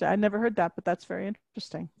 That's interesting. I never heard that, but that's very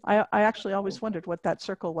interesting. I actually always wondered what that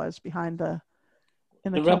circle was behind the.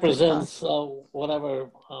 It represents whatever.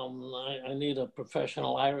 I need a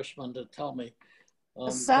professional Irishman to tell me. The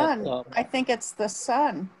sun. I think it's the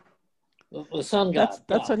sun. The sun god.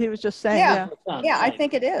 That's what he was just saying. Yeah, yeah. Yeah, I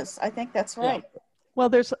think it is. I think that's right. Yeah. Well,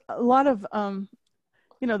 there's a lot of,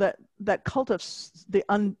 that cult of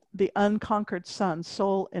the unconquered sun,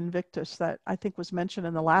 Sol Invictus, that I think was mentioned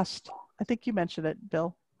in the last. I think you mentioned it,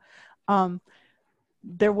 Bill.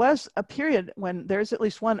 There was a period when there's at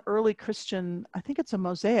least one early Christian, I think it's a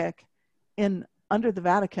mosaic, under the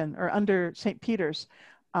Vatican or under St. Peter's,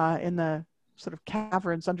 in the sort of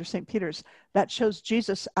caverns under St. Peter's, that shows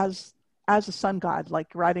Jesus as a sun god, like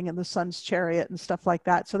riding in the sun's chariot and stuff like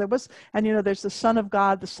that. So there was, and there's the Son of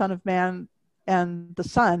God, the Son of Man, and the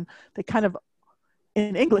Son. They kind of,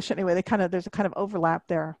 in English anyway, there's a kind of overlap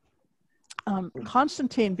there.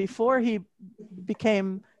 Constantine, before he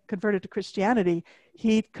became converted to Christianity,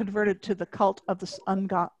 he converted to the cult of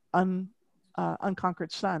the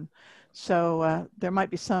unconquered sun. So there might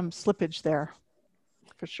be some slippage there,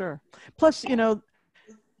 for sure. Plus,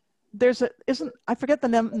 there's I forget the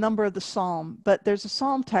number of the psalm, but there's a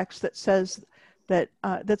psalm text that says that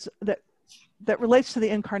that relates to the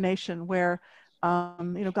incarnation, where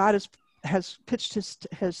God has pitched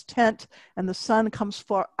his tent, and the sun comes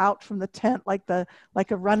out from the tent like a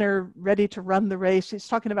runner ready to run the race. He's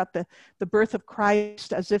talking about the birth of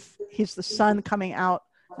Christ as if he's the sun coming out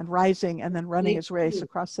and rising and then running his race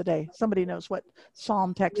across the day. Somebody knows what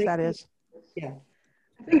psalm text that is? Yeah.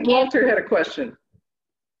 I think Walter had a question.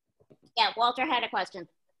 Yeah, Walter had a question.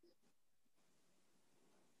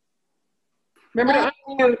 Remember to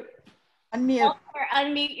unmute. Unmute. Walter,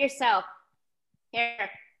 unmute yourself. Here,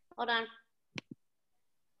 hold on.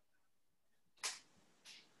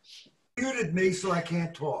 Muted me, so I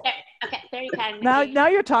can't talk. There, okay, there you can. Now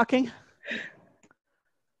you're talking.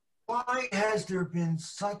 Why has there been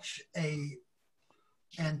such a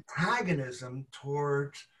antagonism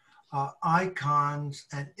towards icons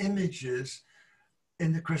and images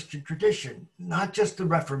in the Christian tradition? Not just the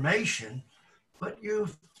Reformation, but you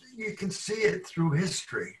can see it through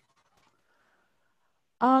history.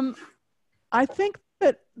 I think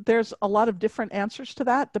that there's a lot of different answers to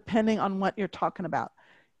that, depending on what you're talking about.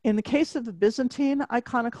 In the case of the Byzantine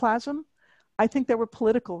iconoclasm, I think there were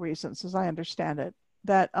political reasons, as I understand it,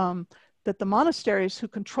 that the monasteries who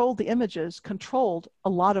controlled the images controlled a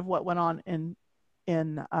lot of what went on in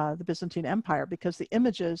the Byzantine Empire, because the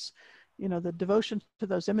images, the devotion to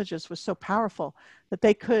those images was so powerful that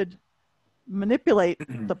they could manipulate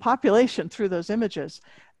the population through those images.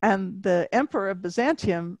 And the Emperor of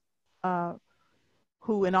Byzantium,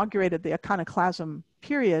 who inaugurated the iconoclasm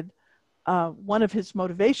period, one of his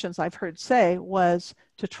motivations, I've heard say, was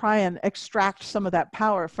to try and extract some of that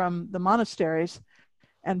power from the monasteries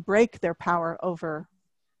and break their power over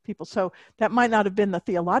people. So that might not have been the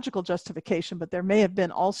theological justification, but there may have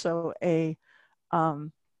been also a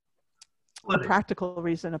practical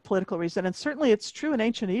reason, a political reason. And certainly it's true in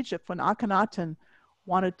ancient Egypt when Akhenaten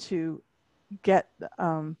wanted to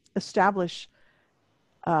establish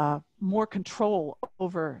more control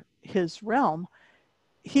over his realm,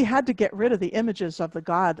 he had to get rid of the images of the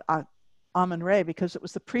god Amun-Re, because it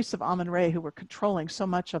was the priests of Amun-Re who were controlling so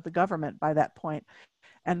much of the government by that point.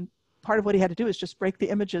 And part of what he had to do is just break the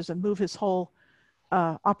images and move his whole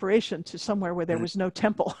operation to somewhere where there was no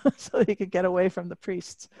temple so he could get away from the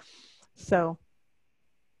priests. So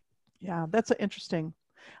yeah, that's an interesting.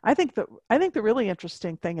 I think the really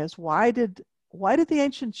interesting thing is why did the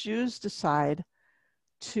ancient Jews decide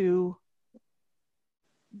to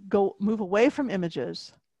move away from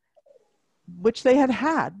images, which they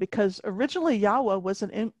had, because originally Yahweh was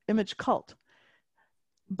an image cult.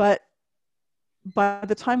 But by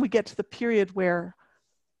the time we get to the period where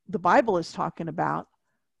the Bible is talking about,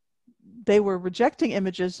 they were rejecting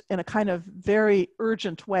images in a kind of very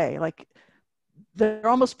urgent way. Like they're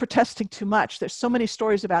almost protesting too much. There's so many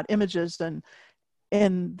stories about images and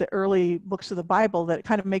in the early books of the Bible that it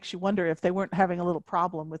kind of makes you wonder if they weren't having a little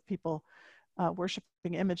problem with people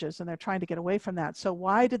worshiping images, and they're trying to get away from that. So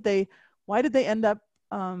why did they end up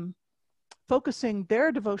focusing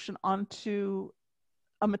their devotion onto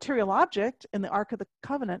a material object in the Ark of the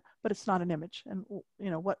Covenant, but it's not an image? And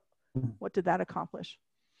what did that accomplish?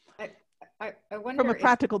 I wonder from a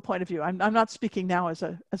practical point of view. I'm not speaking now as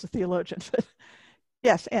a theologian, but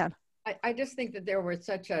yes, Anne. I just think that there was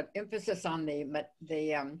such an emphasis on the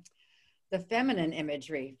feminine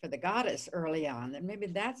imagery for the goddess early on, and maybe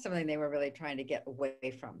that's something they were really trying to get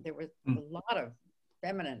away from. There was a lot of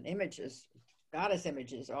feminine images, goddess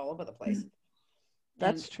images all over the place.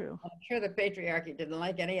 That's true. I'm sure the patriarchy didn't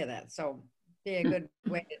like any of that, so be a good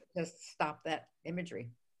way to just stop that imagery.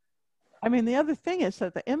 I mean, the other thing is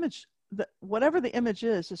that the image, whatever the image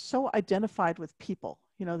is so identified with people,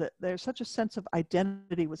 that there's such a sense of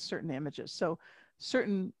identity with certain images. So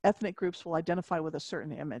certain ethnic groups will identify with a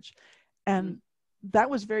certain image. And that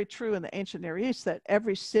was very true in the ancient Near East, that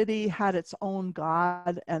every city had its own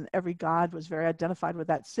god, and every god was very identified with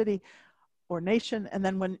that city or nation. And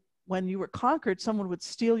then when you were conquered, someone would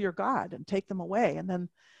steal your god and take them away. And then,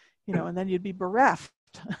 and then you'd be bereft.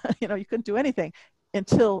 You couldn't do anything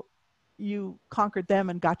until you conquered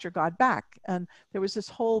them and got your god back. And there was this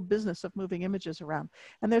whole business of moving images around.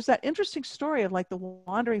 And there's that interesting story of like the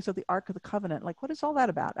wanderings of the Ark of the Covenant. Like, what is all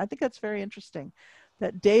that about? I think that's very interesting,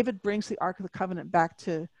 that David brings the Ark of the Covenant back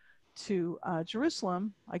to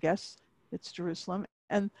Jerusalem. I guess it's Jerusalem.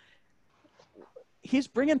 And he's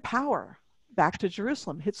bringing power back to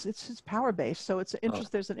Jerusalem. It's his power base. So it's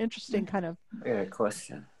there's an interesting kind of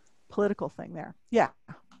question. Political thing there. Yeah.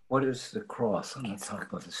 What is the cross on the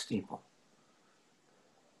top of the steeple?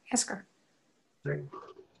 Ask her.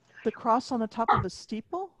 The cross on the top of a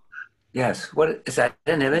steeple? Yes. What is that,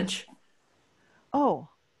 an image? Oh,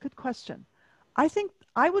 good question. I think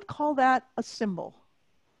I would call that a symbol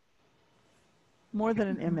more than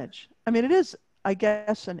an image. I mean, it is, I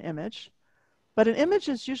guess, an image, but an image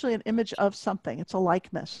is usually an image of something. It's a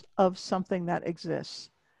likeness of something that exists.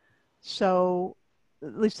 So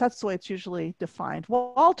at least that's the way it's usually defined.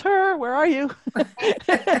 Walter, where are you?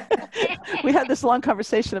 We had this long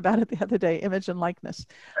conversation about it the other day, image and likeness.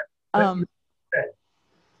 I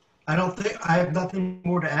have nothing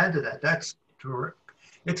more to add to that. That's correct.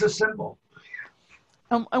 It's a symbol.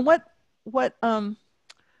 And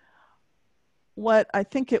what I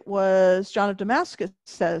think it was John of Damascus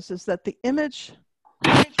says is that the image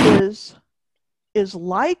is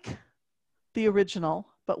like the original,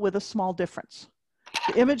 but with a small difference.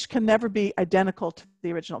 The image can never be identical to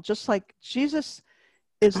the original. Just like Jesus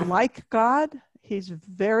is like God, he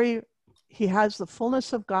has the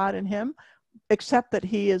fullness of God in him, except that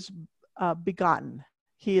he is begotten.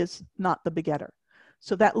 He is not the begetter.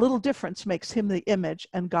 So that little difference makes him the image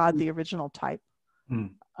and God the original type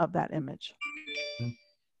of that image.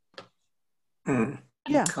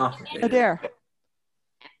 Yeah, Adair.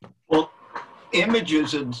 Well,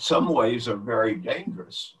 images in some ways are very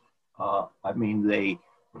dangerous. I mean, they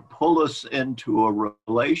pull us into a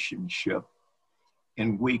relationship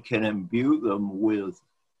and we can imbue them with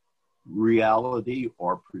reality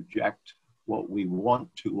or project what we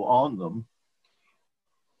want to on them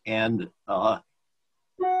and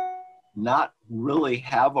not really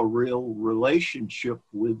have a real relationship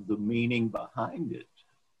with the meaning behind it.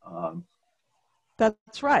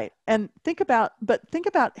 That's right. And think about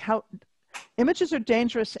how images are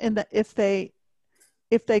dangerous in that if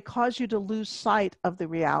they cause you to lose sight of the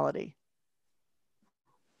reality.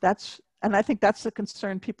 And I think that's the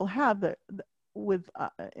concern people have with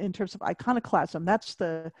in terms of iconoclasm. That's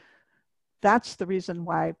the reason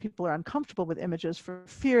why people are uncomfortable with images, for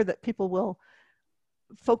fear that people will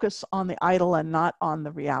focus on the idol and not on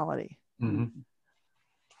the reality.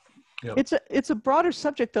 Mm-hmm. Yep. It's a broader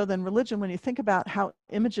subject though than religion when you think about how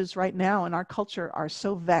images right now in our culture are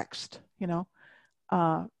so vexed, you know,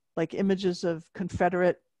 like images of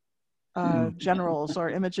Confederate generals or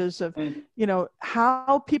images of, you know,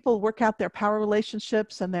 how people work out their power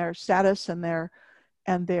relationships and their status and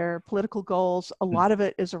their political goals. A lot of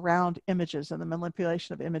it is around images and the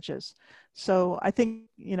manipulation of images. So I think,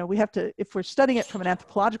 you know, we have to, if we're studying it from an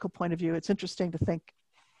anthropological point of view, it's interesting to think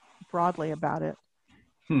broadly about it.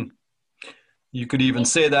 You could even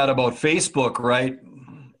say that about Facebook, right?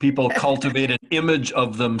 People cultivate an image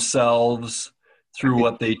of themselves through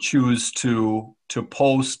what they choose to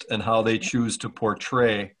post and how they choose to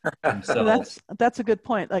portray themselves. That's a good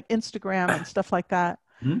point, like Instagram and stuff like that.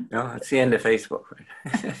 No, that's the end of Facebook.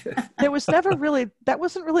 There was never really, that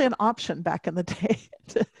wasn't really an option back in the day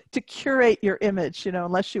to curate your image, you know,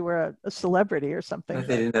 unless you were a celebrity or something.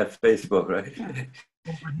 They didn't have Facebook, right?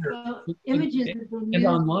 Well, images and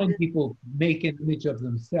online people make an image of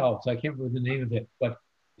themselves. I can't remember the name of it, but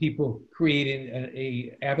people create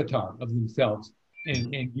a avatar of themselves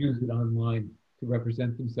and use it online to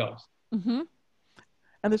represent themselves. Mm-hmm.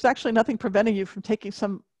 And there's actually nothing preventing you from taking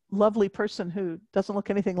some lovely person who doesn't look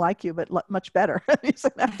anything like you, but much better,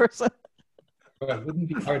 using that person. Well, it wouldn't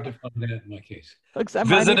be hard to find that in my case.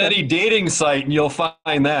 Visit any dating site and you'll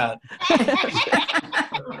find that.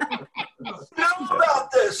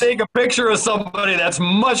 Take a picture of somebody that's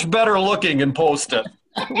much better looking and post it.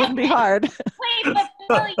 Wouldn't be hard. Wait, but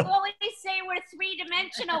Bill, you always say we're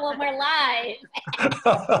three-dimensional when we're live.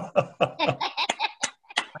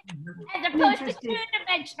 As opposed to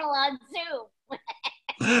two-dimensional on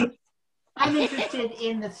Zoom. I'm interested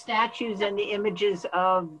in the statues and the images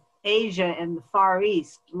of Asia and the Far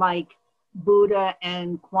East, like Buddha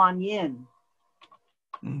and Kuan Yin.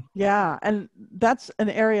 Yeah, and that's an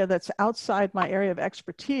area that's outside my area of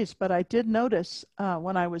expertise, but I did notice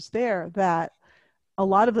when I was there that a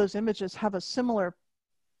lot of those images have a similar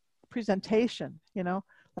presentation, you know,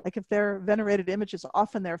 like if they're venerated images,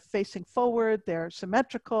 often they're facing forward, they're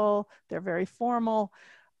symmetrical, they're very formal.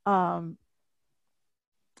 And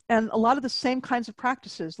a lot of the same kinds of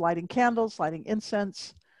practices, lighting candles, lighting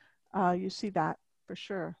incense, you see that for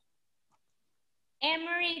sure.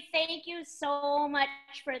 Anne-Marie, thank you so much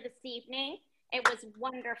for this evening. It was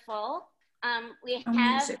wonderful. We have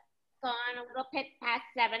gone a little bit past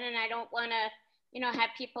 7, and I don't want to, you know,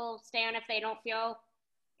 have people stay on if they don't feel,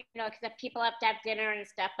 you know, because people have to have dinner and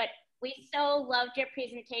stuff. But we so loved your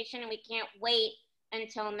presentation, and we can't wait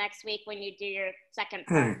until next week when you do your second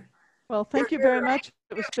part. Well, thank you very much.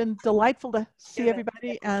 It's been delightful to see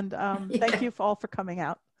everybody, and thank you all for coming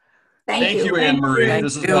out. Thank you, Anne-Marie.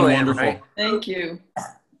 This has been wonderful. Thank you.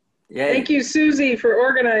 Yeah. Thank you, Susie, for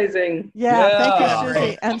organizing. Yeah, thank you,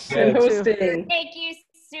 Susie, and Sue, and hosting. too. Thank you,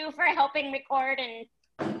 Sue, for helping record and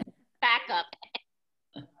back up.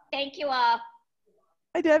 Thank you all.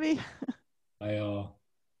 Hi, Debbie. Hi, all.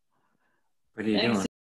 What are you doing?